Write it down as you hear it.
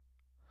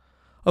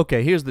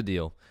Okay, here's the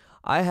deal.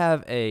 I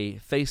have a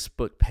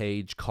Facebook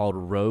page called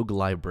Rogue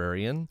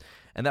Librarian,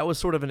 and that was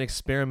sort of an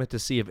experiment to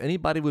see if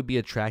anybody would be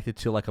attracted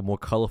to like a more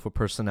colorful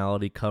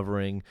personality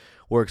covering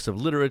works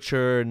of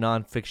literature,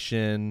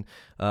 nonfiction,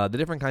 the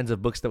different kinds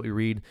of books that we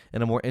read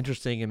in a more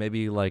interesting and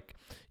maybe like,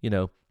 you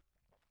know,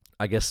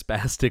 I guess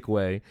spastic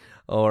way,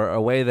 or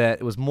a way that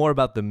it was more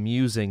about the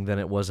musing than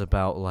it was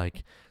about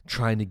like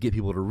trying to get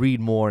people to read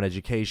more in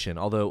education.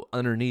 Although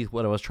underneath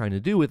what I was trying to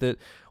do with it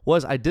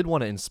was I did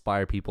want to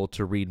inspire people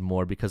to read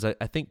more because I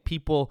think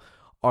people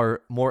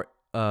are more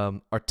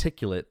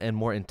articulate and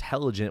more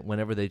intelligent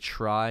whenever they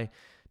try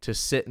to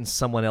sit in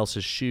someone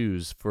else's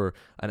shoes for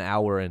an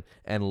hour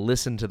and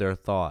listen to their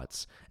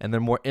thoughts. And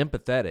they're more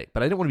empathetic.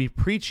 But I didn't want to be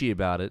preachy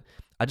about it.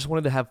 I just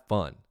wanted to have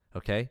fun.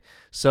 Okay?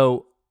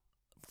 So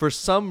for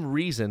some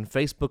reason,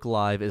 Facebook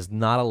Live is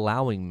not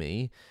allowing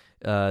me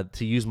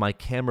to use my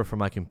camera from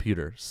my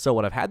computer. So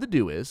what I've had to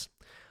do is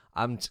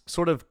I'm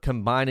sort of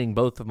combining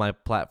both of my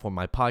platform,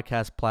 my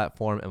podcast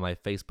platform and my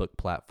Facebook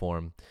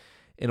platform,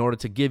 in order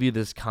to give you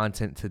this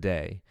content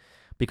today.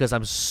 Because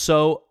I'm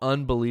so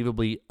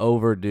unbelievably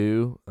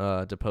overdue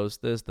to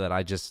post this that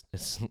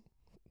it's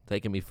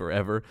taken me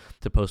forever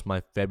to post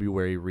my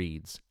February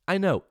reads. I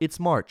know, it's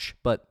March,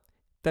 but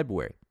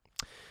February.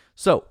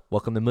 So,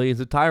 welcome to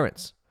Millions of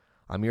Tyrants.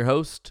 I'm your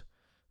host,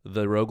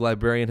 the Rogue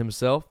Librarian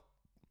himself,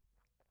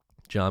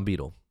 John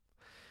Beadle.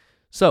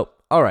 So,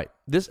 all right,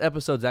 this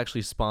episode's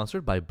actually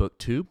sponsored by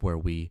BookTube, where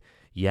we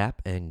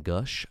yap and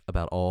gush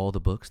about all the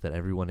books that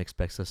everyone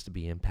expects us to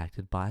be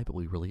impacted by, but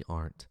we really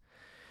aren't.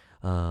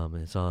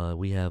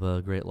 We have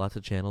lots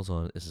of channels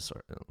on. Is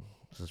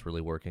this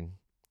really working?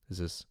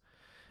 Is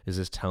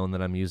this tone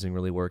that I'm using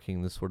really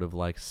working? This sort of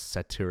like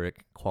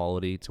satiric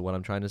quality to what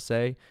I'm trying to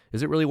say?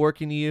 Is it really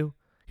working to you?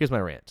 Here's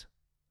my rant.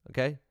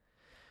 Okay.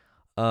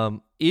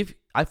 If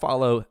I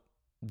follow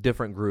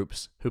different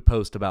groups who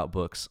post about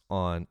books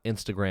on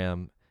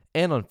Instagram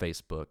and on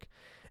Facebook,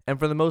 and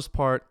for the most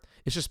part,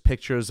 it's just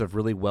pictures of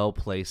really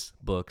well-placed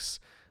books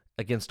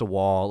against a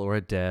wall or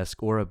a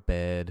desk or a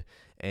bed,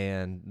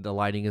 and the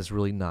lighting is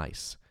really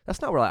nice.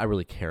 That's not what I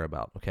really care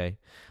about, okay?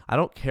 I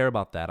don't care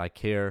about that. I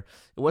care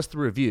what's the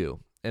review.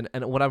 And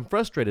what I'm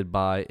frustrated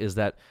by is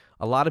that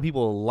a lot of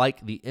people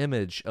like the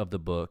image of the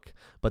book,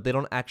 but they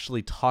don't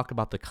actually talk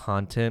about the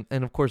content.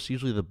 And of course,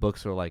 usually the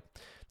books are like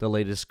the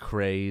latest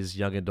craze,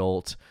 young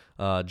adult,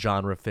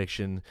 genre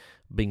fiction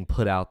being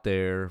put out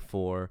there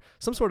for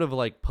some sort of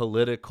like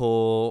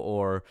political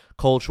or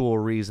cultural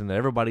reason that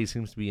everybody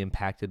seems to be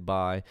impacted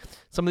by.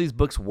 Some of these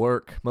books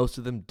work, most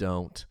of them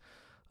don't.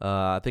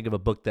 I think of a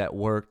book that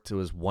worked. It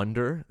was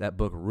Wonder. That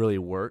book really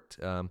worked.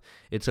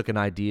 It took an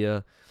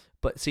idea.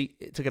 But see,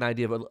 it took an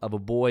idea of a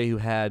boy who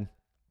had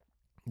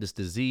this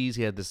disease.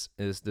 He had this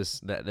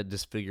that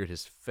disfigured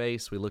his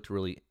face. We looked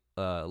really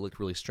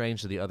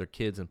strange to the other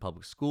kids in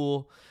public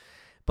school.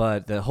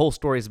 But the whole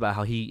story is about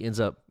how he ends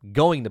up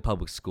going to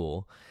public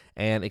school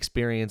and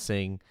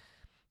experiencing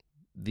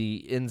the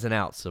ins and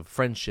outs of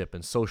friendship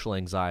and social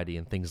anxiety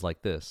and things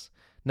like this.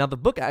 Now, the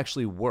book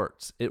actually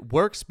works. It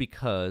works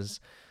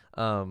because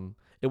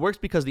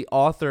the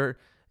author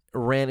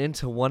ran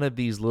into one of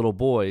these little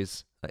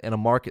boys in a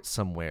market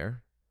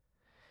somewhere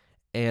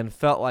and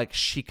felt like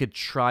she could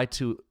try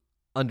to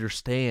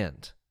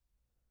understand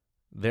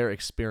their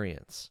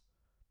experience,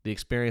 the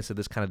experience of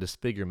this kind of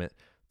disfigurement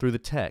through the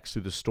text,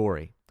 through the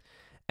story.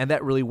 And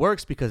that really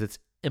works because it's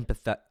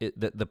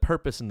the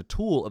purpose and the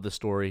tool of the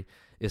story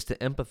is to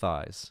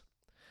empathize.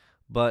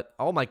 But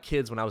all my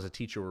kids, when I was a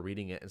teacher, were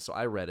reading it, and so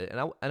I read it, and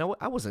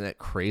I wasn't that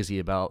crazy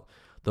about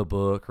the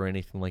book or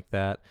anything like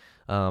that.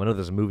 I know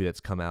there's a movie that's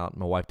come out.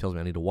 My wife tells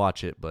me I need to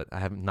watch it, but I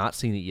have not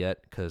seen it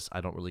yet because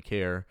I don't really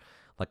care,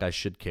 like I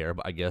should care,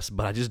 but I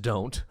just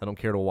don't. I don't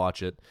care to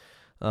watch it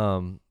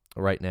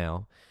right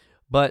now.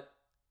 But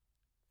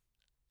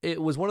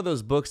it was one of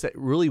those books that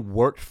really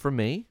worked for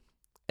me,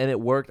 and it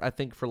worked, I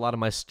think, for a lot of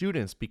my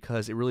students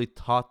because it really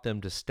taught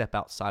them to step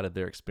outside of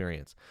their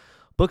experience.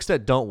 Books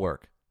that don't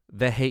work,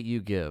 The Hate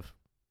You Give.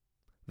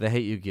 The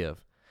Hate You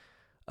Give.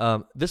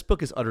 This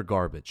book is utter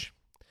garbage.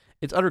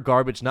 It's utter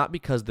garbage not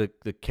because the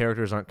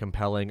characters aren't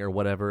compelling or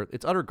whatever.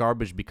 It's utter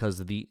garbage because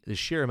of the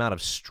sheer amount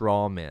of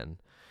straw men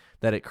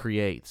that it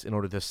creates in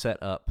order to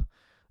set up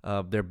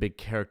their big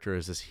character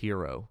as this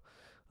hero,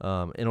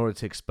 in order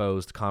to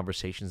expose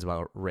conversations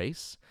about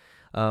race.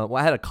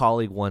 I had a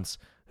colleague once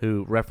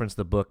who referenced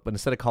the book, but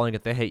instead of calling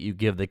it The Hate You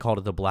Give, they called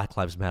it the Black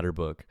Lives Matter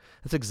book.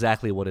 That's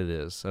exactly what it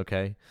is,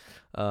 okay?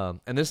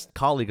 And this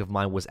colleague of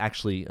mine was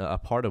actually a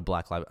part of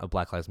Black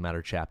Lives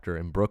Matter chapter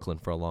in Brooklyn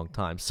for a long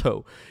time.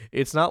 So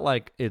it's not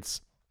like it's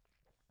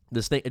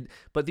this thing,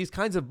 but these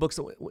kinds of books,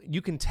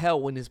 you can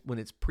tell when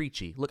it's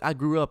preachy. Look, I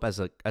grew up as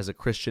a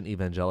Christian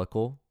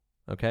evangelical,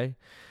 okay?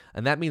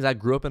 And that means I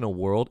grew up in a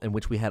world in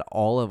which we had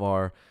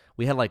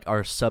like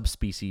our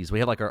subspecies. We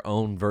had like our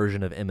own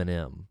version of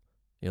Eminem,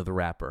 the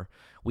rapper.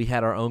 We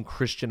had our own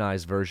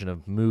Christianized version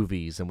of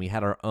movies, and we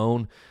had our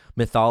own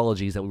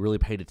mythologies that we really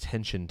paid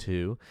attention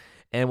to.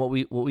 And what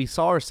we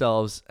saw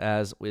ourselves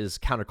as is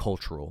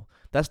countercultural.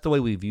 That's the way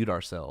we viewed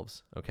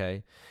ourselves,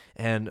 okay?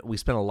 And we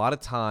spent a lot of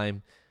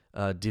time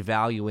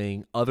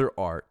devaluing other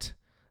art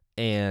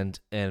and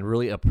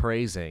really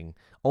appraising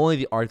only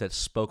the art that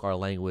spoke our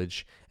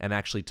language and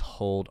actually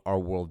told our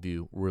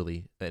worldview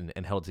really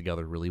and held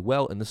together really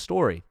well in the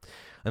story.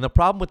 And the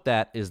problem with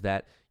that is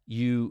that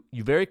you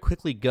very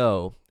quickly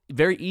go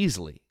very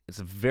easily. It's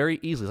very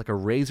easily, it's like a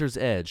razor's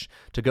edge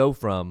to go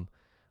from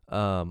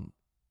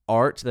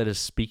art that is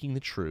speaking the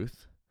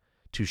truth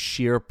to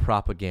sheer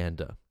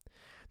propaganda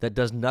that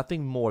does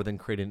nothing more than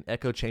create an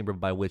echo chamber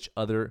by which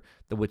other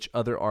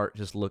art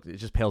it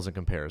just pales in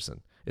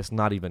comparison. It's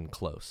not even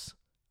close.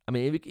 I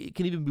mean, it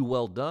can even be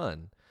well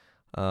done,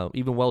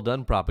 even well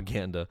done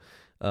propaganda.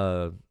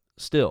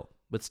 Still.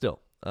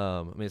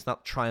 I mean, it's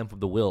not triumph of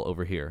the will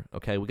over here.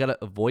 Okay, we got to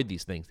avoid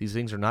these things. These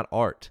things are not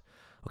art.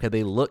 Okay,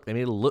 they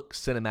may look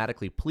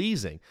cinematically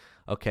pleasing.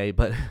 Okay,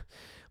 but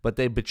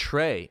they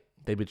betray.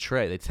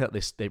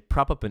 They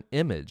prop up an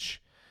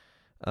image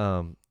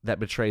that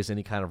betrays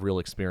any kind of real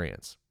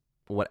experience,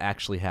 what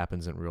actually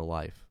happens in real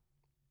life.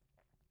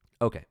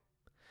 Okay.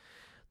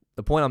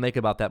 The point I'll make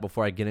about that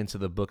before I get into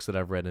the books that I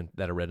read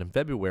in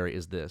February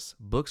is this: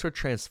 books are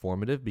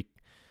transformative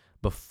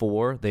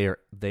before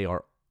they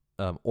are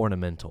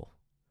ornamental.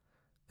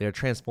 They are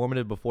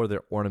transformative before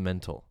they're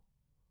ornamental,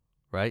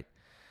 right?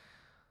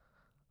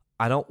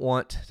 I don't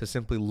want to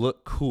simply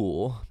look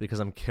cool because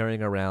I'm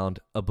carrying around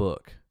a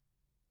book.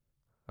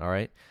 All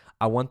right?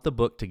 I want the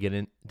book to get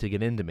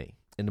into me,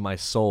 into my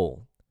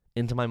soul,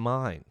 into my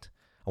mind.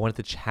 I want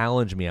it to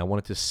challenge me. I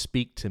want it to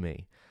speak to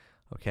me.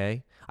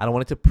 Okay? I don't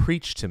want it to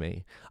preach to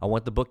me. I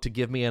want the book to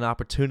give me an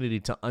opportunity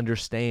to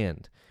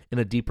understand in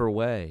a deeper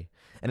way.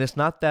 And it's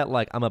not that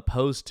like I'm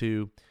opposed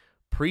to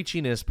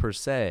preachiness per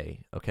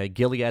se. Okay?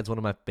 Gilead's one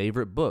of my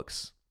favorite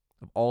books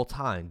of all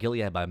time.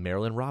 Gilead by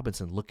Marilyn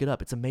Robinson. Look it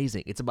up. It's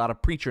amazing. It's about a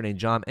preacher named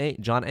John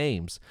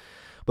Ames.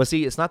 But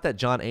see, it's not that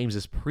John Ames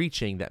is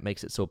preaching that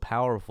makes it so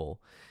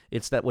powerful.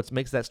 It's that what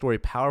makes that story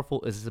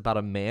powerful is it's about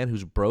a man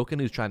who's broken,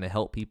 who's trying to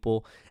help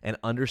people and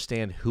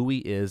understand who he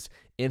is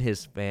in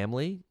his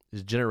family,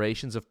 his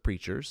generations of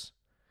preachers,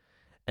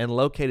 and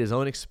locate his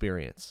own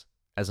experience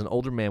as an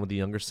older man with a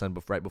younger son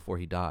right before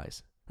he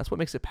dies. That's what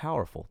makes it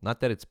powerful, not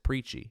that it's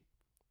preachy,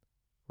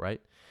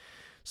 right?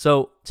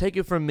 So take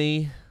it from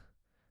me,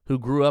 who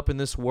grew up in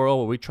this world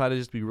where we try to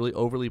just be really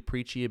overly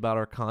preachy about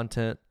our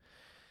content.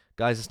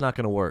 Guys, it's not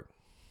going to work.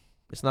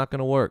 It's not going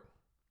to work.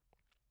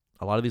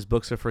 A lot of these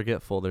books are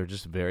forgetful. They're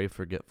just very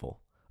forgetful,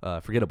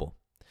 forgettable.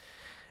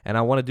 And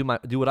I want to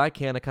do what I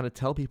can to kind of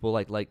tell people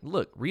like,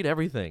 look, read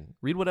everything.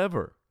 Read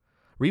whatever.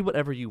 Read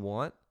whatever you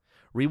want.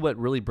 Read what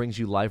really brings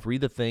you life.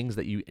 Read the things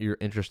that you're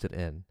interested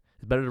in.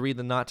 It's better to read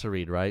than not to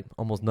read, right?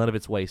 Almost none of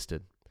it's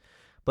wasted.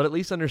 But at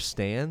least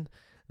understand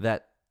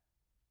that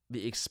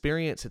the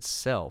experience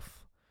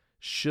itself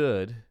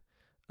should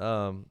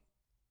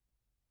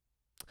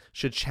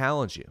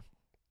challenge you.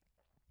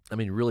 I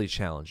mean, really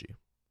challenge you.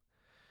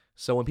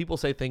 So when people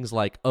say things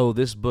like, oh,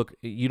 this book,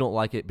 you don't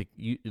like it,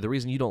 the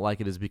reason you don't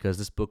like it is because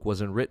this book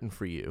wasn't written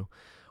for you,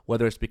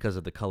 whether it's because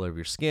of the color of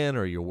your skin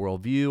or your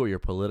worldview or your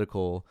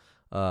political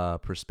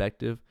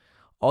perspective,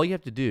 all you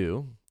have to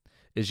do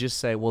is just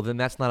say, well, then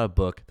that's not a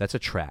book, that's a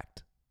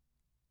tract.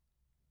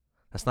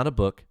 That's not a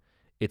book,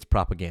 it's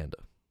propaganda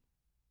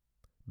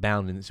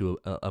bound into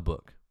a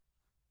book.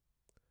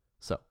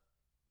 So,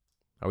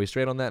 are we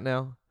straight on that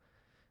now?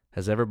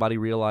 Has everybody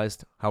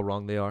realized how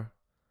wrong they are?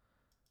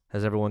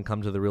 Has everyone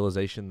come to the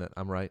realization that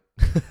I'm right?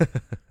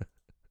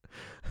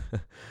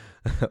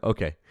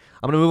 Okay,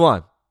 I'm going to move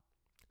on.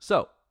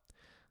 So,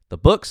 the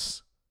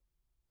books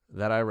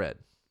that I read.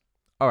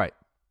 All right.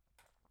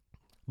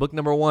 Book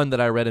number 1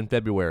 that I read in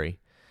February,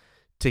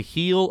 To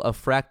Heal a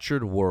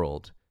Fractured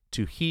World.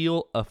 To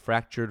Heal a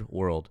Fractured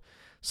World.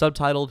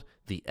 Subtitled,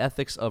 The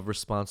Ethics of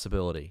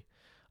Responsibility.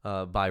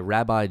 By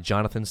Rabbi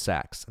Jonathan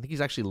Sacks. I think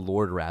he's actually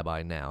Lord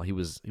Rabbi now. He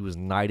was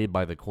knighted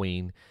by the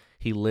Queen.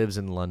 He lives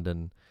in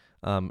London.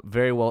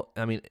 Very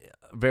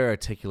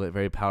articulate,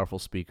 very powerful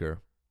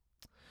speaker.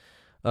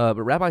 But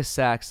Rabbi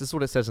Sacks, this is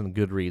what it says in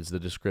Goodreads, the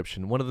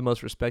description. One of the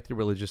most respected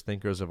religious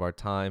thinkers of our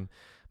time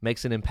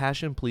makes an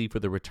impassioned plea for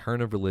the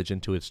return of religion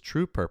to its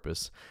true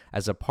purpose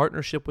as a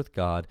partnership with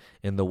God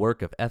in the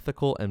work of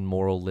ethical and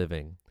moral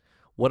living.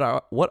 What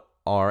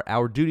are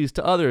our duties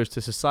to others, to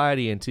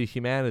society, and to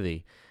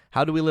humanity?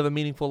 How do we live a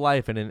meaningful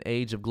life in an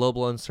age of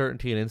global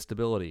uncertainty and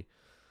instability?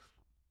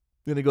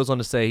 Then he goes on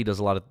to say he does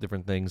a lot of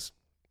different things.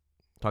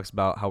 Talks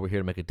about how we're here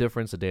to make a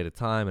difference a day at a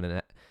time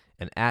and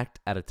an act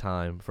at a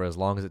time for as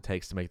long as it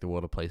takes to make the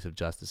world a place of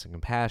justice and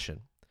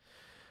compassion.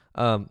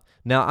 Now,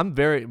 I'm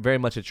very, very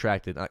much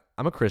attracted.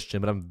 I'm a Christian,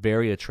 but I'm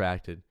very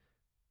attracted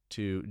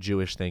to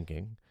Jewish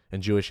thinking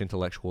and Jewish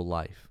intellectual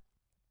life.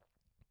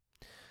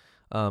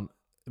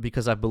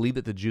 Because I believe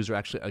that the Jews are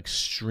actually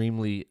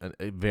extremely,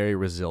 very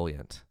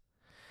resilient.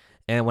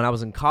 And when I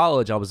was in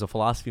college, I was a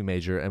philosophy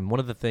major, and one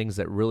of the things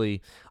that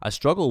really I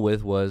struggled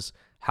with was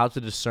how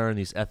to discern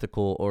these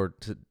ethical, or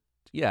to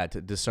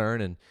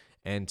discern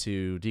and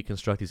to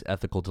deconstruct these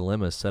ethical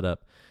dilemmas set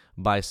up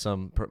by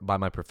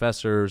my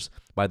professors,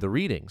 by the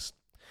readings.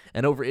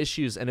 and over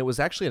issues. And it was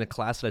actually in a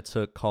class that I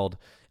took called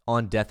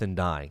On Death and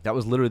Dying. That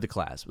was literally the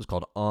class. It was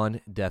called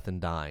On Death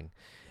and Dying.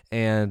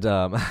 And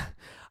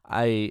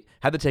I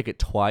had to take it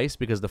twice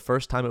because the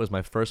first time it was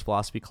my first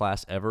philosophy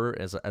class ever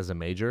as a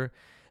major,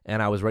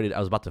 and I was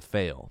about to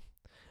fail.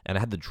 And I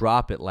had to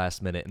drop it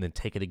last minute and then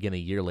take it again a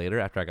year later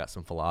after I got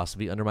some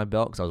philosophy under my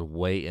belt because I was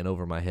way in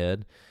over my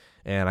head.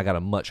 And I got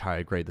a much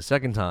higher grade the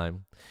second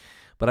time.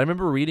 But I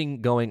remember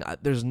reading going,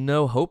 there's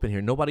no hope in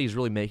here. Nobody's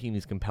really making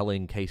these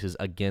compelling cases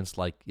against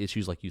like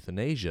issues like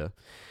euthanasia.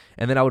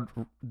 And then I would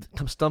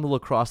stumble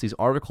across these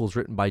articles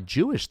written by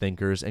Jewish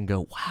thinkers and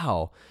go,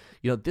 wow,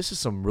 this is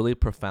some really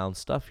profound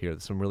stuff here.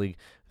 There's some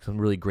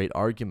really great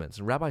arguments.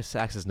 And Rabbi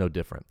Sacks is no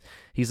different.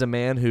 He's a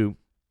man who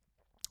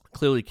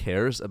clearly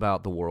cares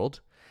about the world.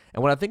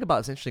 And what I think about,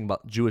 it's interesting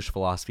about Jewish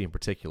philosophy in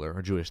particular,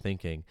 or Jewish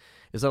thinking,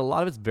 is that a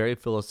lot of it's very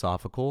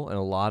philosophical, and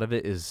a lot of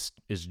it is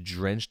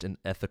drenched in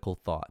ethical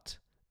thought.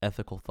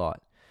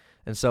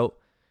 And so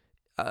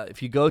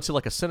if you go to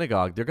like a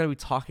synagogue, they're going to be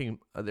talking,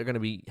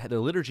 their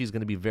liturgy is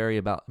going to be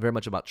very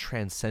much about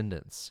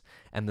transcendence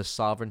and the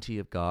sovereignty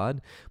of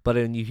God. But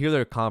when you hear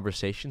their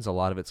conversations, a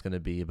lot of it's going to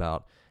be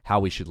about how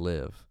we should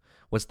live.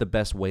 What's the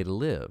best way to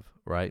live,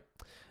 right?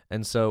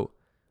 And so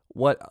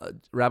what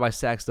Rabbi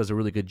Sacks does a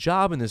really good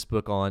job in this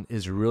book on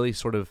is really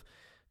sort of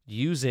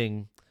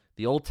using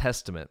the Old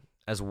Testament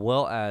as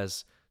well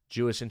as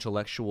Jewish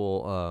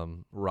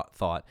intellectual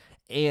thought,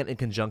 and in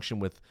conjunction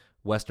with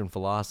Western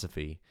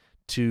philosophy,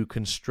 to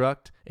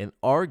construct an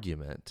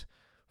argument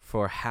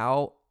for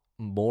how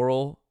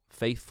moral,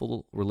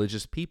 faithful,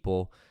 religious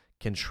people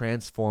can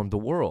transform the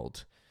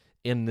world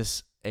in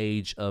this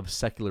age of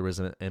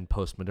secularism and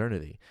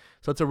postmodernity.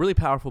 So it's a really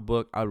powerful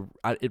book.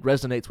 It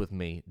resonates with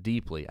me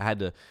deeply. I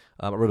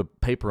wrote a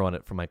paper on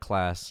it for my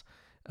class,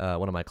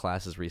 one of my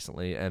classes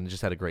recently, and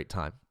just had a great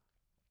time.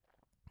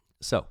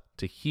 So,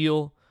 To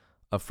Heal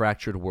a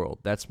Fractured World.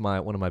 That's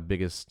one of my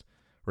biggest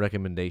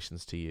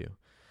recommendations to you.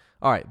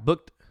 All right,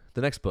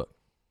 the next book.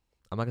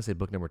 I'm not going to say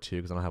book number 2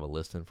 because I don't have a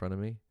list in front of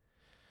me.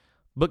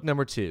 Book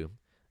number 2,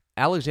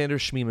 Alexander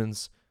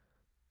Schmemann's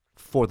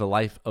For the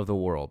Life of the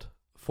World.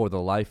 For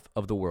the Life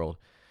of the World.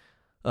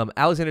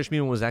 Alexander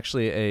Schmemann was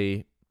actually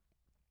a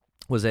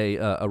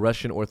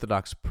Russian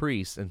Orthodox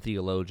priest and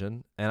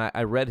theologian, and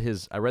I read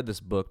this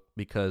book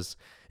because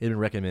it had been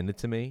recommended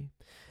to me,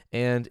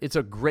 and it's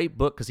a great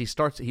book because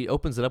he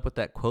opens it up with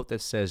that quote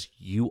that says,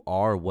 "You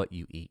are what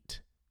you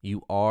eat.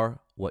 You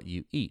are what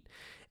you eat,"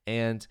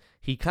 and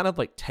he kind of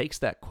like takes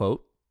that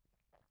quote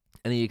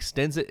and he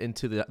extends it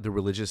into the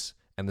religious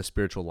and the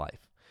spiritual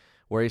life,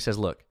 where he says,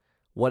 "Look,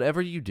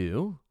 whatever you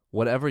do,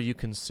 whatever you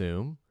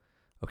consume,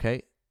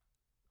 okay,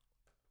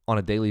 on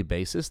a daily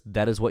basis,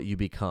 that is what you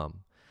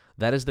become.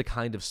 That is the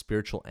kind of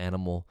spiritual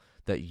animal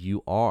that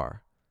you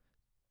are."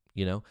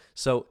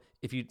 So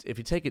if you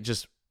take it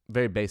just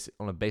very basic,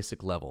 on a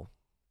basic level,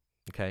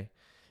 okay,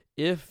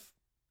 if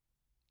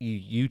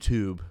you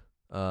YouTube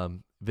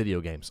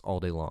video games all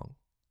day long,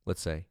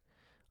 let's say,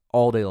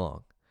 all day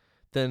long,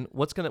 then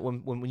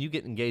when you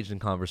get engaged in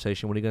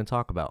conversation, what are you going to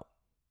talk about,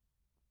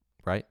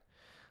 right?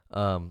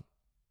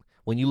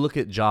 When you look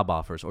at job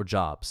offers or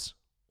jobs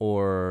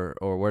or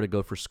where to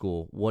go for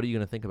school, what are you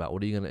going to think about?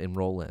 What are you going to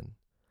enroll in?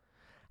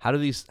 How do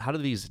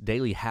these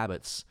daily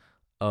habits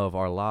of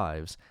our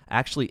lives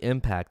actually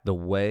impact the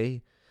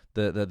way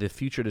the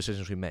future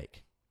decisions we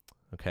make?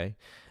 Okay,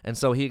 and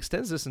so he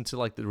extends this into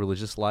like the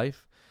religious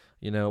life.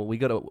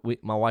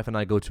 My wife and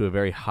I go to a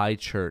very high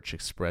church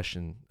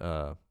expression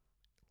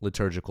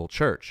liturgical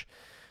church,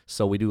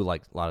 so we do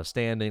like a lot of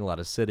standing, a lot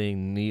of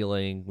sitting,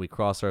 kneeling. We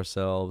cross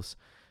ourselves.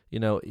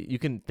 You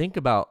can think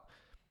about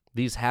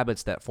these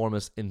habits that form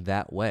us in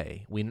that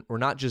way. We're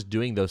not just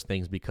doing those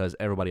things because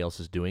everybody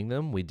else is doing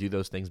them. We do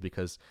those things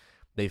because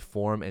they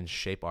form and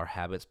shape our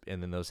habits,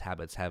 and then those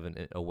habits have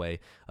a way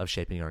of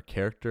shaping our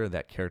character.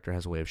 That character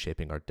has a way of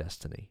shaping our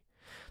destiny.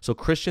 So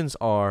Christians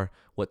are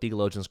what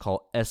theologians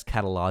call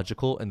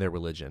eschatological in their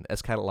religion.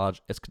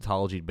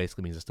 Eschatology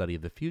basically means the study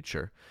of the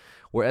future.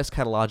 We're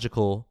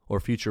eschatological or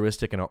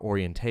futuristic in our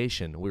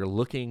orientation. We're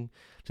looking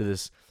to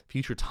this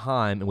future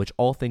time in which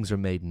all things are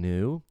made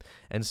new.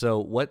 And so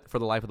what For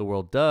the Life of the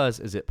World does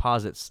is it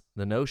posits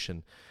the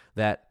notion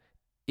that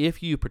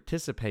if you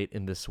participate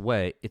in this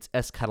way, it's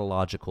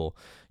eschatological.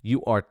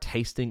 You are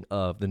tasting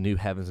of the new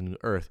heavens and new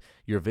earth,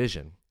 your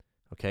vision.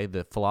 Okay,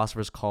 the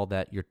philosophers call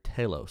that your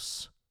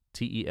telos,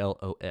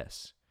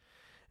 T-E-L-O-S.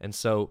 And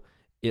so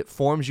it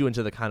forms you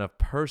into the kind of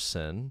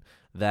person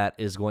that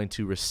is going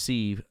to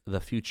receive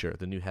the future,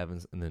 the new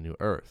heavens and the new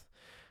earth.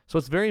 So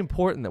it's very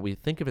important that we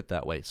think of it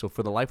that way. So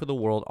For the Life of the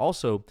World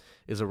also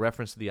is a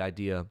reference to the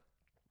idea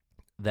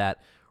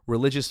that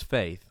religious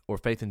faith, or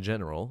faith in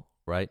general,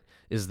 right,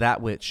 is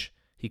that which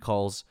he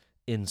calls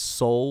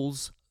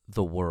ensouls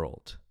the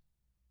world.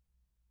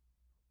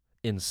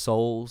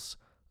 Ensouls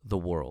the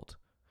world.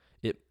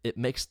 It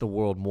makes the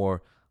world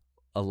more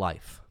of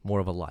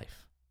a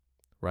life,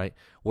 right?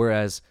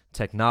 Whereas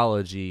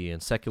technology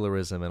and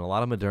secularism and a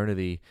lot of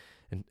modernity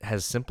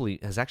has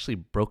actually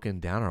broken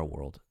down our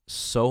world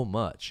so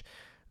much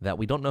that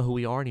we don't know who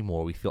we are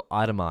anymore. We feel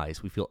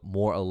itemized. We feel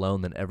more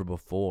alone than ever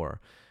before.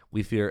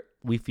 We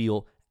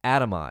feel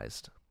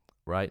atomized,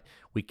 right?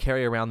 We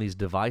carry around these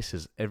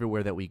devices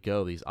everywhere that we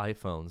go, these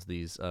iPhones,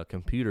 these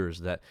computers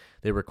that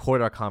they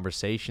record our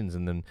conversations,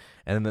 and then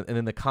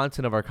the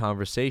content of our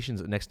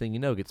conversations, the next thing you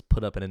know, gets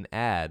put up in an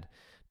ad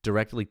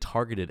directly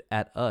targeted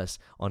at us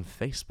on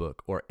Facebook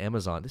or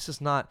Amazon. This is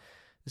not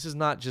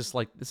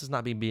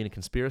me being a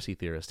conspiracy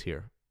theorist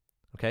here.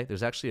 Okay?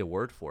 There's actually a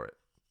word for it.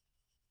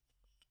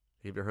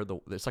 Have you ever heard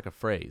it's like a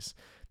phrase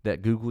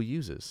that Google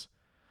uses.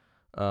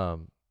 I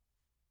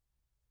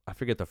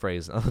forget the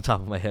phrase on the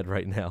top of my head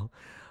right now.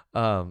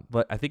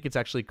 But I think it's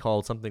actually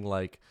called something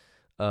like,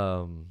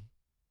 what's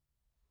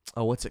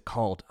it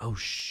called? Oh,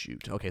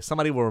 shoot. Okay,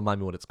 somebody will remind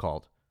me what it's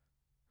called.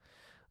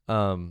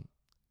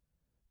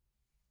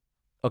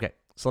 Okay,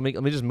 so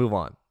let me just move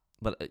on,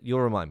 but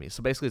you'll remind me.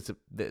 So basically, it's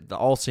the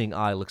all-seeing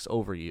eye looks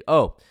over you.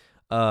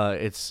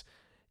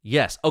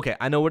 Yes. Okay,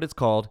 I know what it's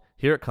called.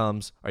 Here it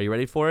comes. Are you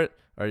ready for it?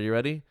 Are you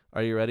ready?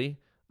 Are you ready?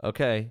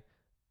 Okay.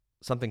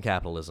 Something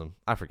capitalism.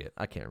 I forget.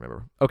 I can't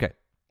remember. Okay.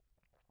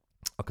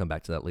 I'll come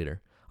back to that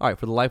later. All right,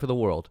 For the Life of the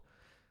World.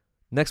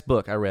 Next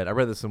book I read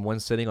this in one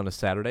sitting on a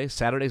Saturday.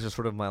 Saturdays are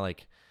sort of my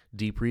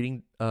deep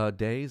reading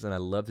days, and I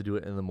love to do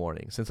it in the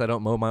morning. Since I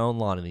don't mow my own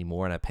lawn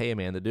anymore and I pay a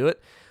man to do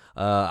it,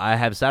 I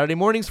have Saturday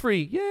mornings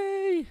free.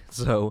 Yay!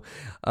 So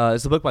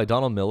it's a book by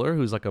Donald Miller,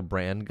 who's like a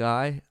brand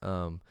guy,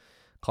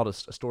 called a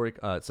story.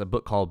 It's a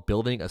book called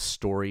Building a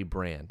Story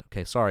Brand.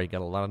 Okay, sorry,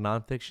 got a lot of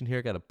nonfiction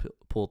here. Got to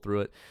pull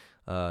through it.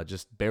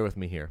 Just bear with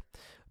me here.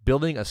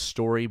 Building a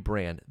Story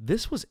Brand.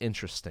 This was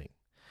interesting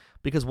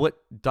because what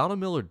Donald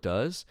Miller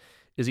does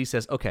is he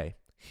says, okay,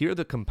 here are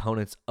the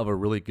components of a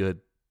really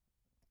good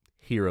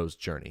hero's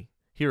journey.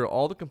 Here are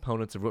all the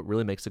components of what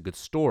really makes a good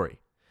story.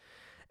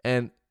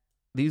 And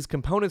these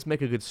components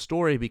make a good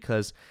story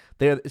because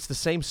it's the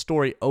same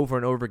story over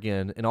and over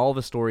again in all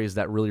the stories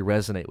that really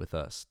resonate with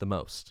us the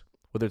most.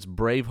 Whether it's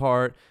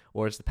Braveheart,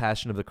 or it's The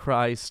Passion of the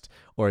Christ,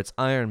 or it's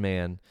Iron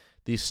Man,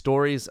 these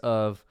stories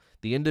of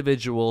the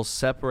individual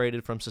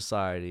separated from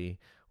society,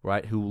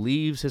 right, who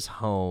leaves his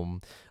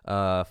home,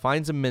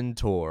 finds a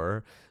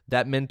mentor.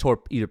 That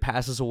mentor either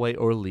passes away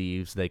or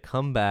leaves. They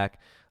come back,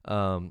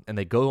 and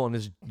they go on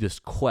this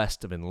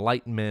quest of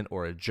enlightenment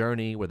or a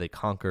journey where they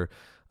conquer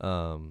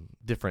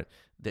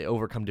they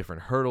overcome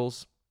different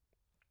hurdles,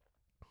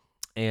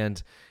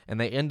 and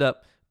they end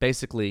up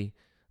basically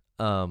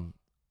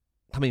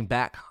coming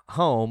back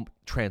home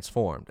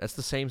transformed. That's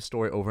the same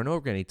story over and over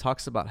again. He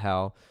talks about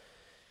how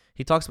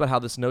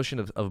this notion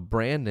of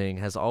branding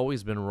has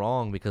always been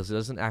wrong because it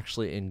doesn't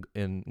actually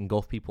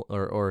engulf people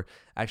or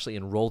actually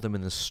enroll them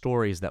in the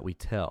stories that we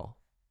tell,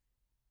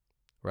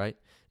 right?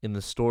 In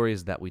the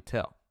stories that we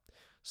tell.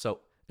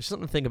 So it's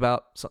something to think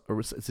about.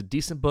 It's a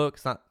decent book.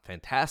 It's not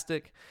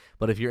fantastic,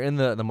 but if you're in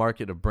the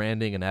market of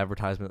branding and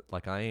advertisement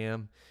like I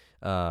am,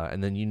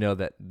 and then you know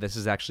that this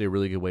is actually a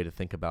really good way to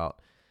think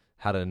about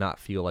how to not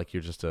feel like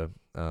you're just a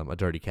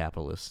dirty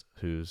capitalist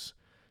who's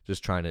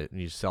just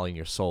you're selling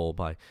your soul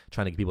by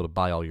trying to get people to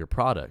buy all your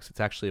products.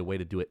 It's actually a way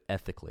to do it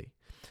ethically,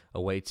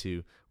 a way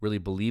to really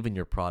believe in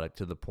your product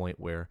to the point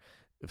where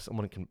if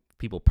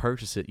people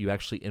purchase it, you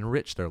actually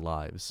enrich their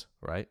lives,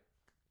 right?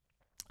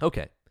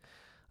 Okay,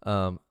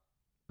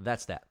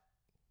 that's that.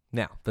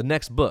 Now, the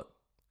next book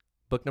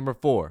number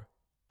 4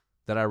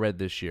 that I read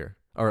this year,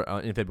 or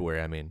in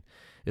February,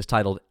 is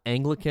titled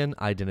Anglican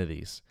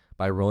Identities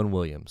by Rowan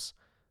Williams.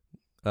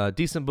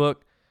 Decent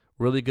book.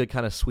 Really good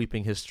kind of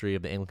sweeping history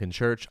of the Anglican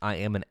Church. I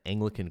am an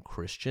Anglican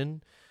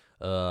Christian.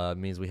 It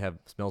means we have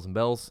smells and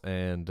bells,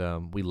 and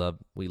we love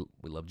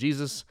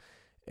Jesus,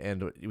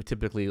 and we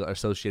typically are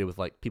associated with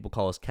people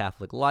call us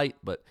Catholic light.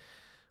 But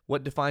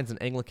what defines an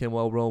Anglican?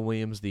 Well, Rowan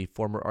Williams, the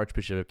former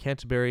Archbishop of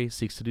Canterbury,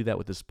 seeks to do that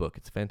with this book.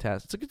 It's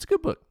fantastic. It's a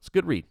good book. It's a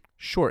good read.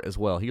 Short as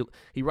well.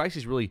 He writes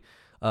these really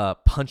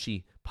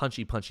punchy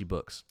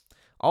books.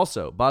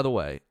 Also, by the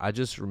way, I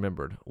just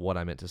remembered what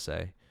I meant to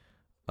say.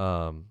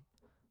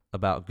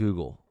 About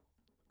Google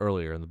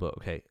earlier in the book.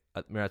 Okay,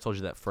 remember I told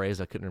you that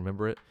phrase? I couldn't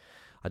remember it.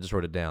 I just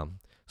wrote it down.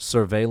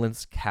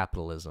 Surveillance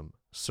capitalism.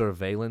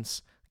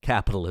 Surveillance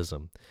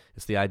capitalism.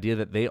 It's the idea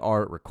that they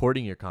are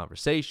recording your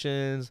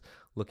conversations,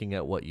 looking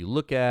at what you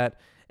look at,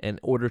 in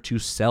order to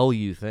sell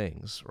you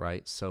things,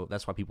 right? So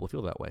that's why people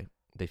feel that way.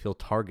 They feel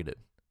targeted,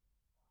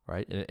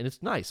 right? And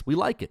it's nice. We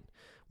like it.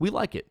 We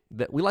like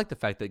the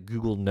fact that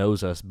Google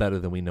knows us better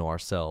than we know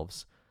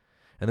ourselves.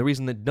 And the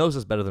reason it knows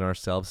us better than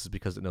ourselves is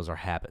because it knows our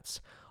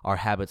habits. Our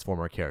habits form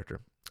our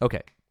character.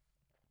 Okay,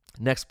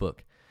 next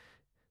book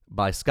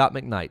by Scott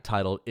McKnight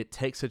titled It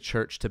Takes a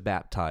Church to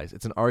Baptize.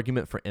 It's an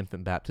argument for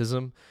infant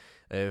baptism.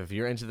 If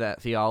you're into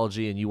that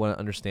theology and you want to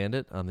understand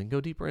it, then go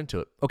deeper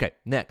into it. Okay,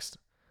 next,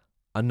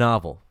 a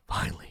novel,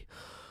 finally.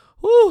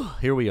 Woo,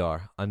 here we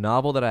are. A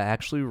novel that I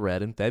actually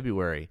read in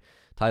February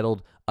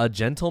titled A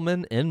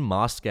Gentleman in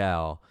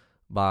Moscow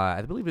by,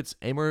 I believe it's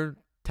Amor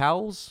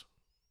Towles.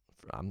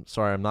 I'm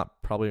sorry, I'm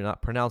probably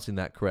not pronouncing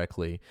that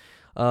correctly.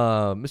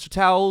 Mr.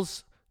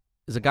 Towles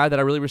is a guy that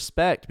I really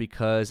respect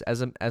because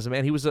as a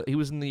man, he was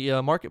in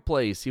the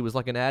marketplace. He was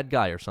like an ad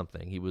guy or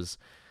something. He was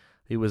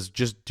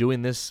just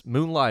doing this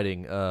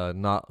moonlighting,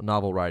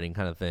 novel writing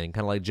kind of thing,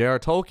 kind of like J.R.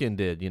 Tolkien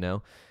did.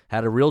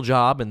 Had a real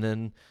job and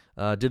then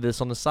did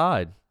this on the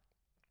side.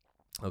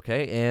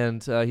 Okay,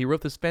 and he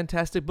wrote this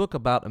fantastic book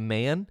about a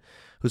man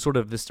who's sort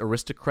of this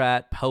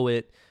aristocrat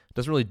poet,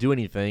 doesn't really do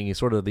anything. He's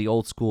sort of the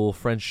old school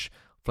French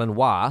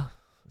flânois.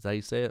 Is that how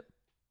you say it?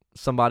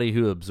 Somebody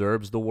who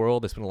observes the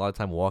world. They spend a lot of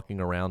time walking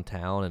around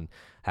town and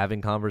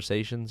having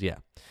conversations. Yeah,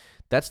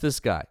 that's this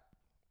guy.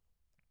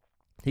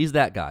 He's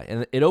that guy.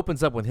 And it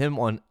opens up with him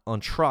on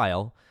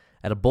trial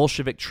at a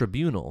Bolshevik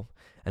tribunal.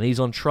 And he's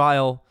on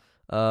trial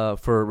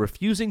for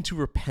refusing to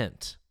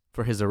repent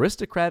for his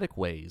aristocratic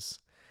ways.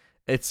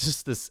 It's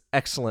just this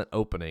excellent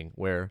opening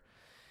where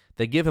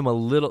they give him a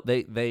little.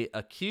 They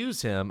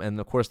accuse him, and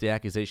of course the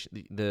accusation,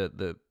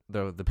 the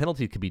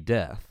penalty could be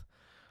death.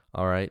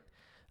 All right,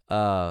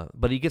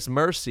 but he gets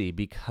mercy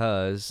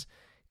because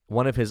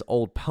one of his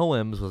old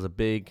poems was a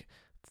big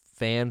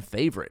fan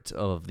favorite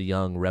of the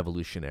young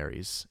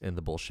revolutionaries in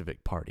the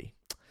Bolshevik Party,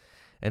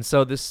 and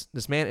so this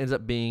man ends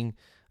up being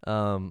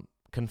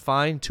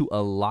confined to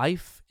a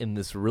life in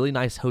this really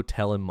nice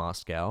hotel in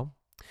Moscow.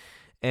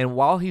 And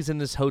while he's in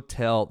this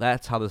hotel,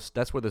 that's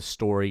where the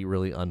story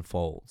really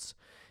unfolds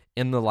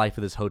in the life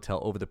of this hotel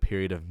over the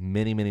period of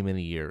many, many,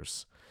 many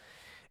years.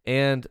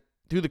 And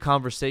through the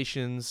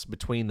conversations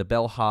between the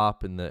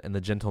bellhop and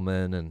the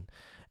gentleman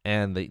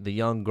and the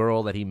young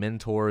girl that he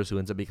mentors who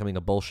ends up becoming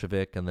a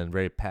Bolshevik and then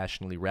very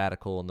passionately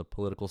radical in the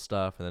political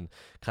stuff and then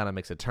kind of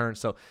makes a turn.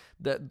 So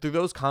through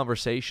those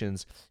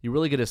conversations, you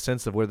really get a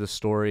sense of where the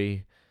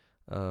story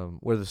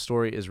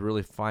is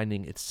really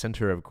finding its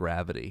center of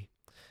gravity.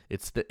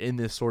 It's in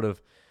this sort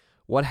of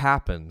what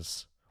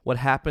happens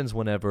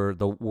whenever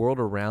the world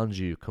around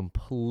you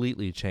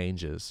completely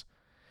changes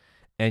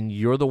and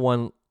you're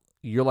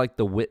like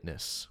the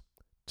witness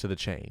to the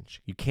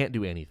change. You can't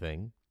do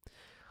anything.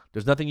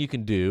 There's nothing you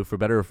can do, for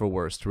better or for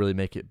worse, to really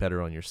make it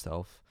better on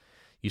yourself.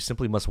 You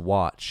simply must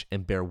watch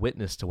and bear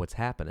witness to what's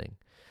happening.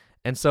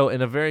 And so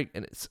it's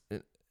a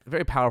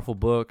very powerful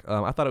book.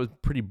 I thought it was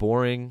pretty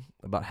boring.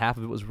 About half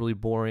of it was really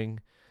boring.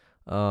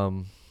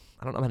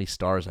 I don't know how many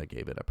stars I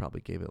gave it. I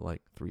probably gave it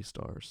like 3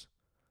 stars.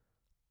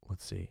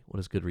 Let's see. What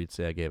does Goodreads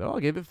say I gave it? Oh,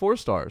 I gave it 4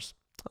 stars.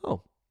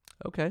 Oh,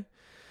 okay.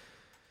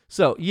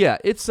 So, yeah,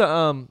 it's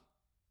a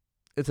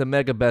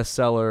mega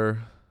bestseller.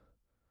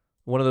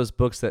 One of those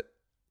books that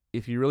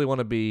if you really want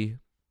to be,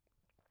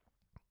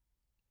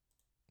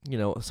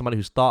 somebody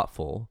who's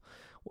thoughtful,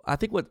 I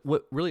think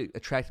what really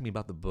attracted me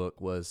about the book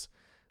was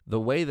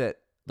the way that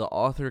the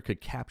author could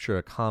capture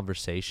a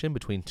conversation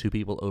between two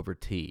people over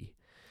tea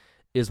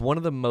is one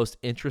of the most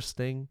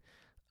interesting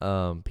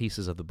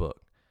pieces of the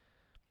book.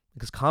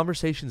 Because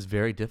conversation is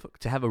very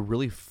difficult. To have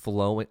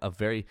a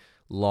very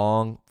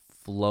long,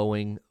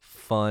 flowing,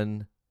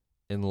 fun,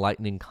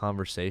 enlightening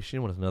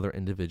conversation with another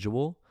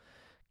individual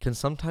can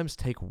sometimes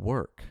take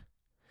work.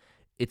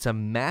 It's a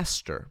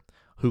master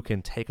who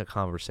can take a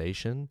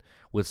conversation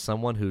with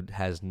someone who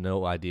has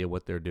no idea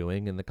what they're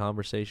doing in the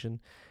conversation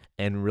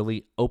and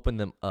really open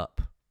them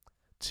up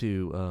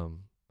to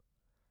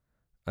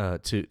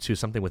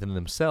something within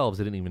themselves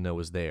they didn't even know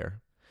was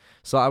there.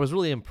 So I was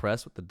really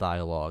impressed with the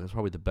dialogue. It's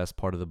probably the best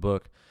part of the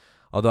book.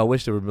 Although I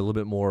wish there would be a little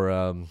bit more,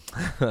 a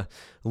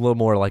little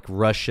more like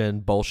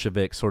Russian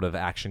Bolshevik sort of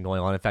action going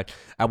on. In fact,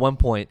 at one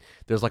point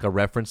there's like a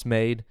reference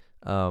made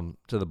to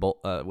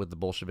with the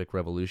Bolshevik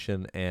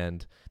Revolution,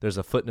 and there's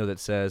a footnote that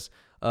says,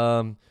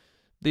 it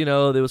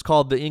was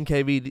called the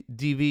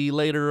NKVD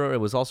later, or it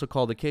was also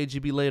called the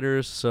KGB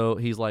later. So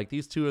he's like,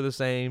 these two are the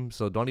same.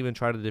 So don't even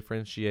try to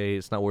differentiate.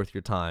 It's not worth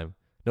your time.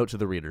 Note to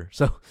the reader.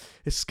 So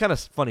it's kind of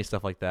funny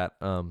stuff like that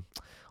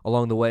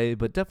along the way,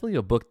 but definitely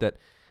a book that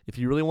if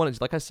you really want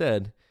to, like I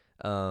said,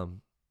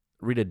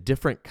 read a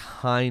different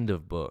kind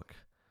of book,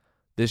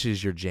 this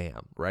is your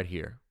jam right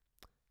here.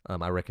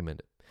 I recommend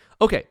it.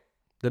 Okay,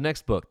 the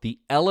next book, The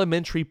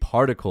Elementary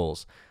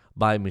Particles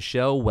by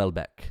Michel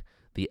Houellebecq.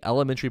 The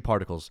Elementary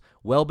Particles.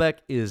 Houellebecq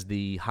is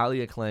the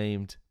highly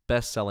acclaimed,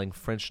 best-selling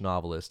French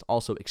novelist,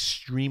 also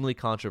extremely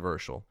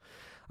controversial.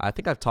 I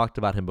think I've talked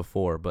about him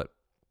before, but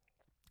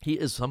he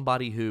is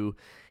somebody who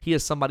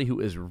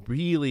is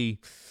really,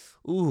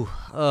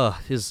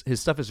 his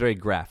stuff is very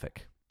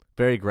graphic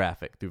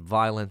through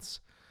violence,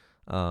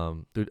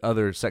 through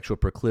other sexual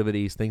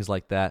proclivities, things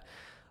like that.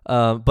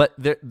 But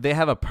they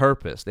have a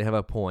purpose, they have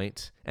a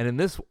point, and in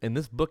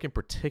this book in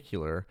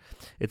particular,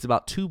 it's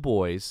about two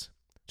brothers,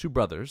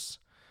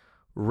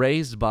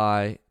 raised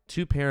by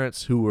two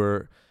parents who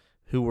were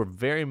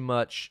very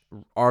much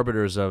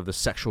arbiters of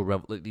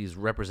the these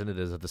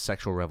representatives of the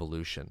sexual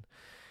revolution.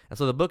 And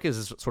so the book is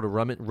this sort of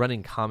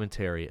running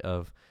commentary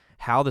of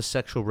how the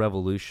sexual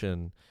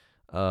revolution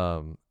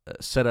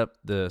set up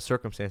the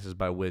circumstances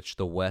by which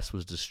the West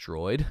was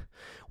destroyed,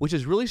 which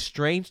is really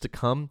strange to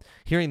coming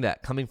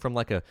from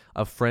like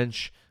a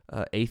French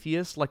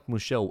atheists like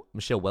Michelle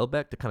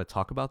Welbeck to kind of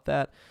talk about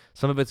that.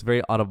 Some of it's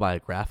very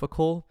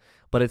autobiographical,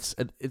 but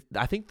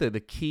I think the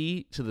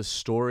key to the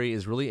story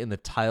is really in the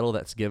title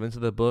that's given to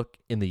the book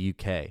in the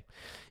UK.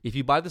 If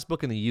you buy this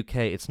book in the UK,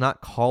 it's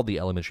not called The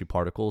Elementary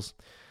Particles.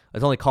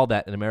 It's only called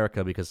that in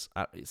America because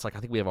I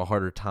think we have a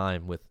harder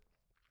time with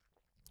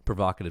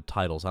provocative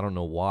titles. I don't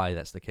know why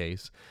that's the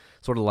case.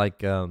 Sort of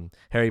like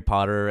Harry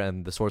Potter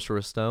and the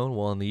Sorcerer's Stone.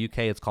 Well, in the UK,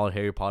 it's called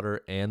Harry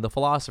Potter and the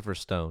Philosopher's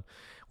Stone.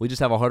 We just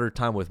have a harder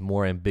time with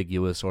more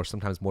ambiguous or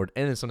sometimes more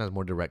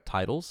direct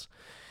titles.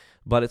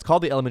 But it's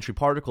called The Elementary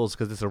Particles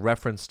because it's a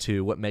reference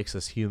to what makes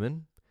us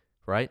human,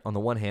 right? On the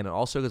one hand, and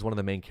also because one of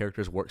the main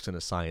characters works in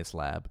a science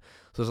lab.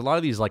 So there's a lot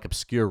of these like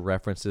obscure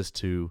references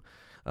to,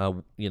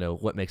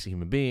 what makes a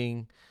human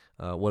being,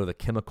 what are the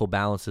chemical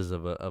balances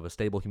of a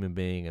stable human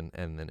being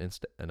and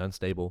an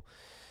unstable.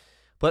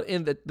 But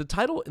in the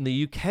title in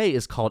the UK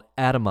is called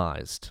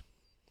Atomized,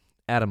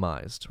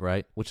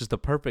 right? Which is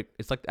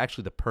it's like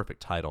actually the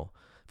perfect title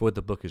for what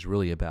the book is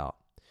really about,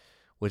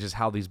 which is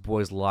how these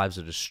boys' lives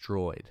are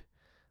destroyed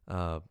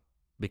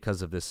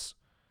because of the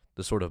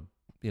sort of,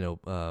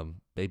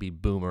 baby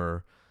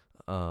boomer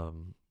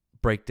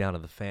breakdown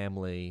of the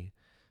family,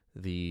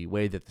 the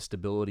way that the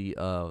stability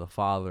of the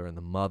father and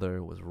the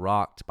mother was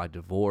rocked by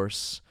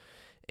divorce,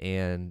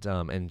 and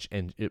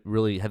it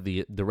really had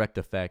the direct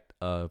effect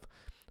of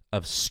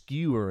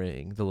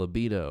skewering the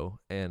libido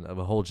and of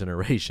a whole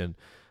generation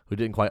who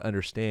didn't quite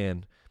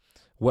understand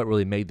what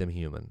really made them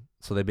human.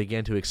 So they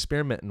began to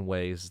experiment in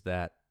ways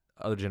that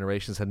other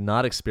generations had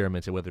not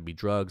experimented, whether it be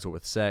drugs or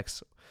with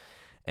sex.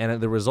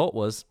 And the result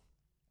was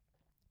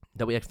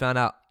that we had found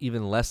out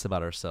even less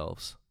about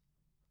ourselves.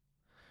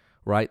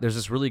 Right? There's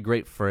this really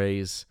great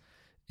phrase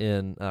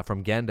from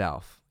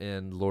Gandalf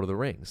in Lord of the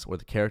Rings, where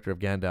the character of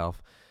Gandalf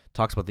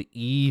talks about the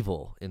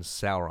evil in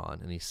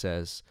Sauron, and he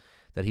says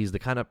that he's the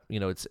kind of,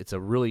 it's a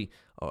really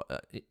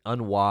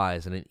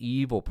unwise and an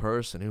evil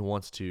person who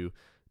wants to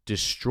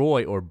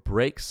destroy or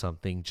break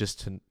something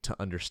just to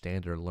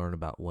understand or learn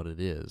about what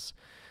it is.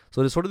 So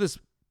there's sort of this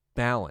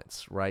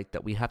balance, right,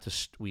 that we have to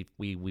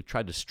we've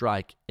tried to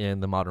strike in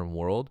the modern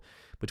world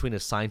between a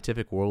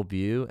scientific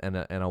worldview and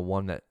then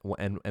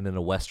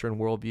a Western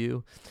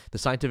worldview. The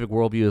scientific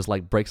worldview is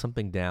like break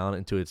something down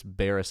into its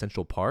bare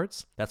essential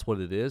parts. That's what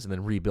it is, and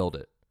then rebuild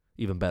it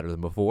even better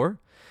than before.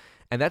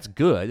 And that's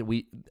good.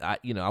 I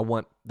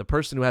want the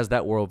person who has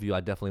that worldview.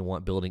 I definitely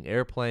want building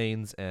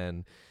airplanes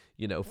and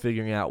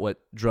figuring out what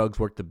drugs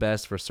work the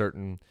best for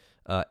certain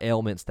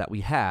ailments that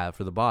we have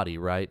for the body.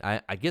 Right?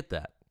 I get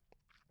that,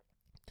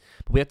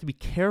 but we have to be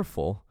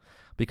careful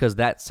because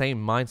that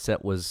same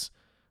mindset was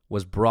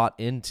brought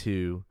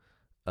into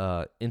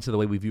the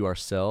way we view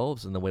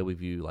ourselves and the way we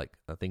view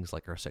things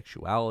like our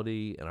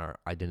sexuality and our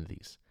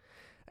identities.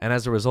 And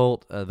as a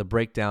result, the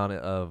breakdown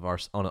of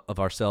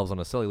ourselves on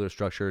a cellular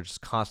structure,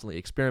 just constantly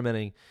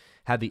experimenting,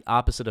 had the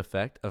opposite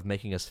effect of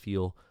making us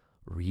feel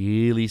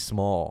really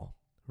small,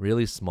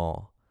 really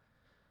small.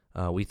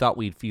 We thought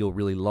we'd feel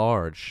really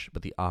large,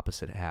 but the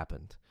opposite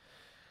happened.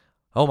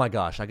 Oh my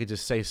gosh, I could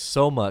just say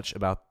so much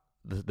about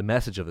the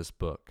message of this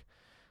book.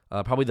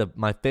 Probably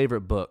my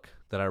favorite book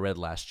that I read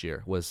last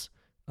year was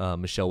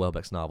Michelle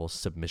Welbeck's novel,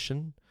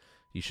 Submission.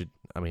 If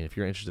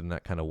you're interested in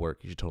that kind of work,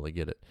 you should totally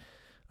get it.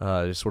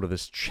 There's sort of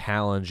this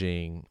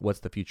challenging,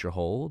 what's the future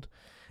hold?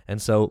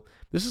 And so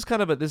this is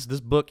kind of this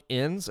book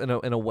ends in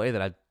a way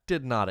that I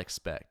did not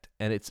expect.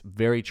 And it's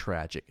very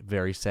tragic,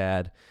 very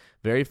sad,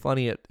 very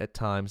funny at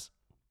times,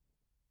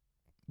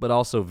 but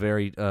also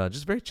very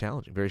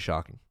challenging, very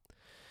shocking.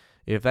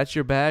 If that's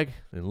your bag,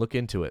 then look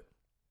into it.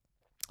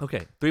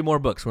 Okay, 3 more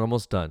books. We're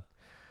almost done.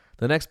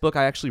 The next book,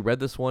 I actually read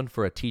this one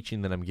for a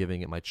teaching that I'm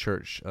giving at my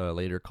church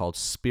later called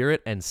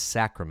Spirit and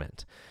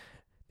Sacrament,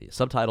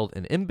 subtitled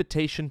An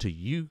Invitation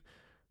to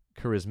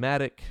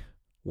Charismatic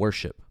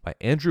Worship by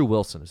Andrew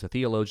Wilson. He's a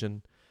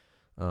theologian.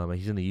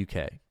 He's in the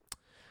UK.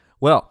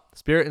 Well,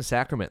 Spirit and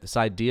Sacrament, this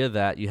idea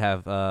that you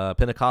have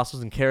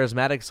Pentecostals and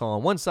Charismatics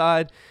on one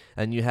side,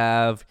 and you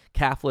have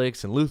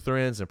Catholics and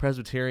Lutherans and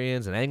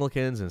Presbyterians and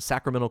Anglicans and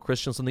Sacramental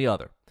Christians on the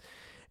other.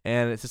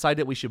 And it's this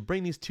idea that we should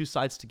bring these two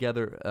sides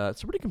together.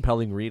 It's a pretty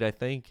compelling read, I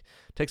think.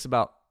 It takes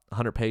about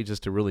 100 pages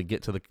to really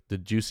get to the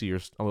juicier,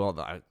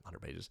 100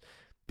 pages,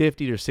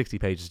 50 to 60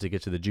 pages to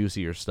get to the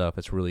juicier stuff.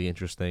 It's really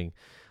interesting.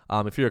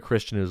 If you're a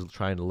Christian who's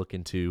trying to look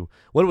into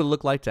what it would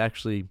look like to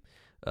actually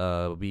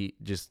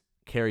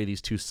carry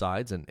these two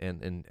sides and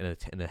in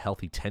a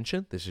healthy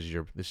tension, this is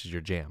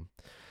your jam.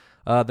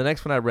 The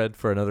next one I read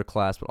for another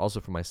class, but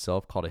also for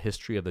myself, called A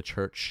History of the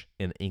Church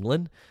in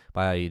England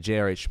by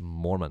J.R.H.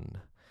 Mormon.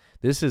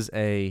 This is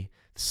a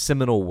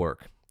seminal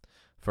work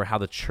for how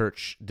the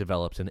church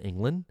developed in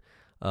England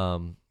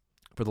for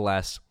the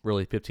last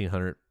really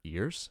 1,500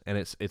 years, and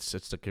it's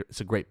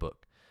a great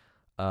book.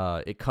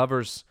 It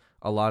covers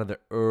a lot of the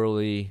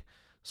early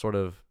sort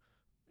of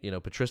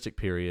patristic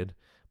period,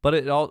 but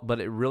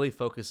it really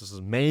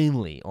focuses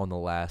mainly on the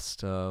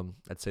last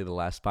I'd say the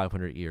last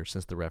 500 years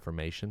since the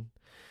Reformation.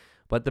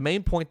 But the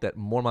main point that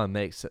Mormon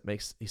makes,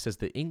 he says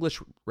the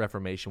English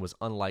Reformation was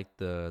unlike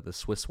the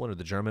Swiss one or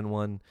the German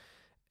one,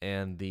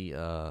 and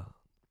the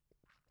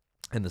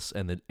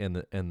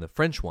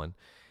French one,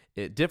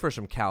 it differs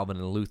from Calvin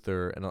and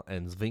Luther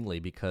and Zwingli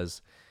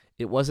because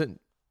it wasn't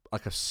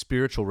like a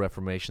spiritual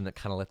reformation that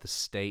kind of let the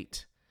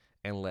state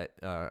and let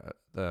the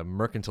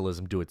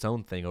mercantilism do its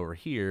own thing over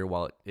here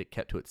while it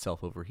kept to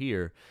itself over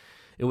here.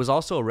 It was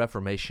also a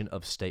reformation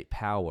of state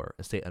power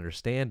and state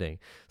understanding.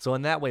 So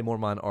in that way,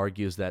 Mormon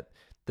argues that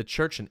the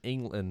church in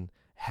England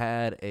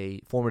had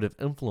a formative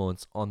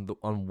influence on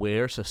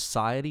where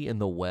society in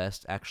the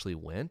West actually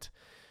went,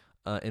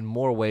 in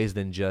more ways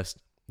than just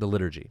the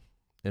liturgy,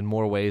 in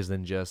more ways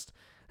than just,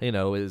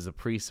 is a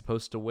priest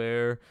supposed to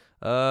wear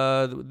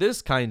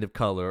this kind of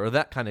color or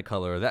that kind of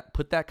color, or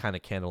put that kind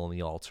of candle on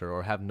the altar,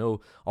 or have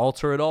no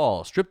altar at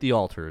all, strip the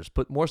altars,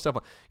 put more stuff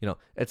on,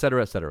 et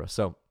cetera, et cetera.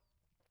 So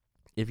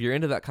if you're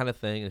into that kind of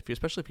thing,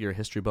 especially if you're a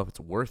history buff, it's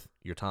worth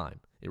your time.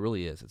 It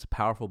really is. It's a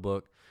powerful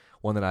book,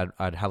 one that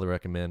I'd highly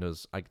recommend. Did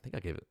I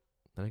give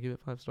it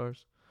 5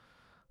 stars?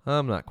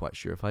 I'm not quite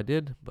sure if I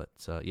did, but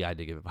yeah, I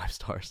did give it 5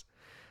 stars.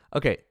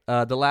 Okay,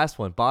 the last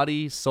one,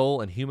 Body,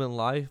 Soul, and Human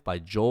Life by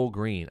Joel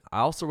Green. I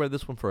also read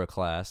this one for a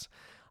class.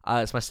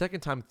 It's my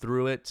second time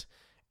through it,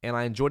 and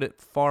I enjoyed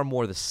it far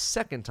more the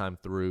second time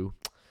through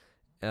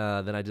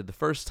than I did the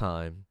first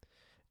time.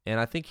 And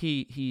I think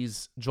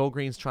Joel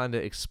Green's trying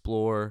to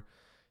explore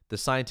the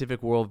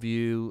scientific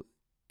worldview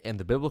and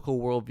the biblical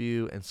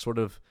worldview, and sort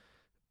of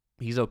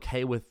he's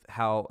okay with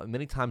how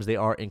many times they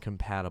are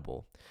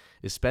incompatible,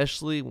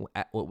 especially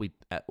at what we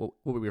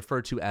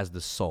refer to as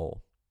the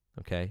soul.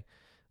 Okay,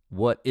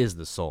 what is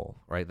the soul?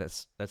 Right,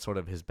 that's sort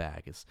of his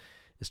bag.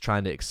 Is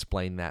trying to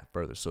explain that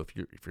further. So if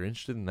you're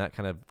interested in that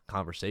kind of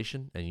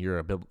conversation, and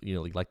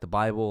you like the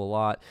Bible a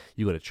lot,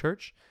 you go to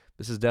church,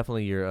 this is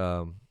definitely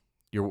your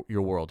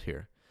world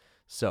here.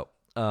 So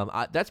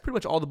that's pretty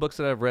much all the books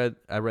that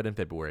I read in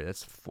February.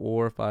 That's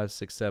 4, 5,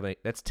 6, 7, 8.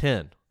 That's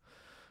 10.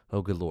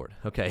 Oh, good Lord.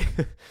 Okay.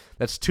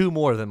 That's 2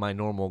 more than my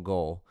normal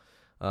goal.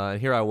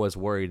 And here I was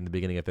worried in the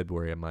beginning of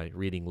February, and my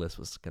reading list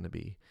was going to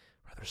be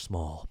rather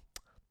small.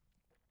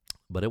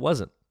 But it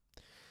wasn't.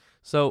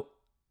 So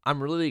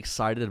I'm really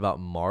excited about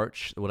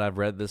March. What I've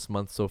read this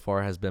month so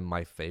far has been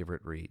my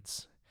favorite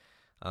reads.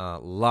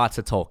 Lots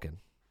of Tolkien.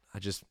 I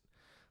just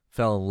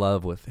fell in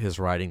love with his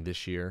writing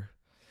this year.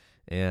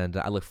 And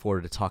I look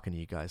forward to talking to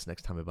you guys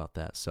next time about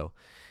that. So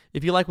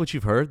if you like what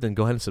you've heard, then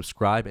go ahead and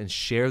subscribe and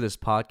share this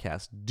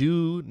podcast.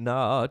 Do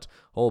not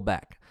hold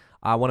back.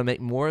 I want to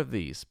make more of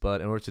these,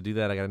 but in order to do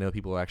that, I got to know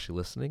people are actually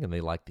listening and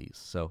they like these.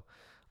 So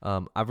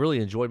I've really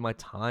enjoyed my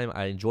time.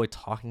 I enjoy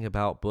talking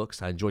about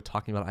books. I enjoy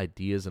talking about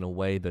ideas in a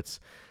way that's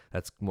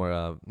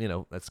more,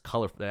 that's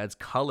color, that adds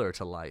color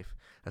to life.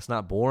 That's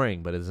not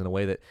boring, but it's in a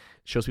way that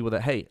shows people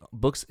that, hey,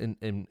 books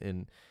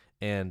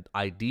and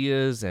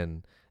ideas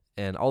and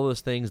all those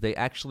things, they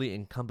actually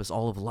encompass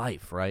all of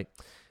life, right?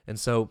 And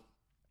so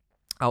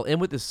I'll end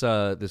with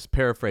this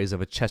paraphrase of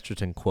a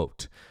Chesterton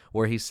quote,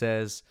 where he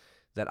says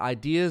that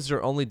ideas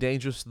are only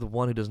dangerous to the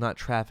one who does not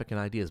traffic in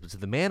ideas, but to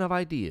the man of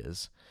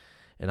ideas,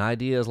 an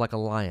idea is like a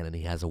lion and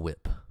he has a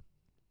whip.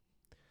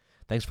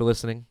 Thanks for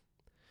listening.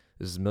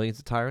 This is Millions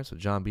of Tyrants with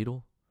John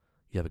Beadle.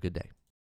 You have a good day.